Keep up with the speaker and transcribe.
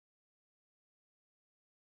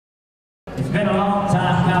been a long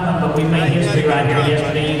time coming, but we made history right here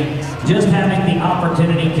yesterday. Just having the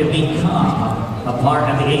opportunity to become a part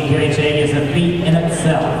of the AQHA is a feat in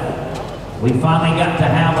itself. We finally got to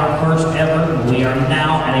have our first ever. We are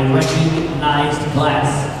now at a recognized class.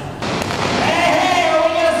 Hey, are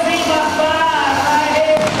we going to see my five right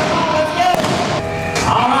here? Come on, let's go.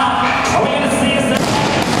 All right, are we going to see us there?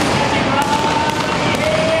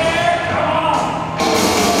 Here, come on.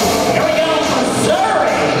 Here we go,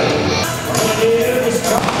 Missouri. We're going to do the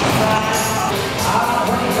strong side. I'll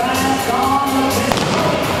bring fast on the pistol.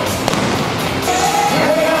 Here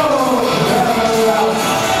we go.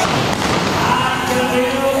 I'm going to do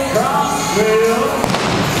cross through.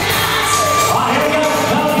 Oh, here we go,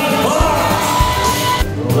 Tony Clark.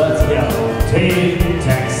 Let's go. Team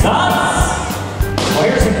Texas. Well,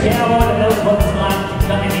 here's a cowboy that knows what it's like to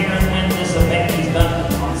come in here and win this event. He's done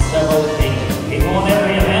it on several occasions. He won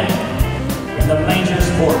every event in the major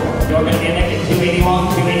sport. You're going to be a naked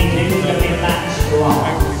 281, 282. It's going to be a match strong.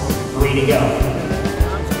 3 to go.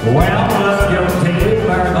 Well,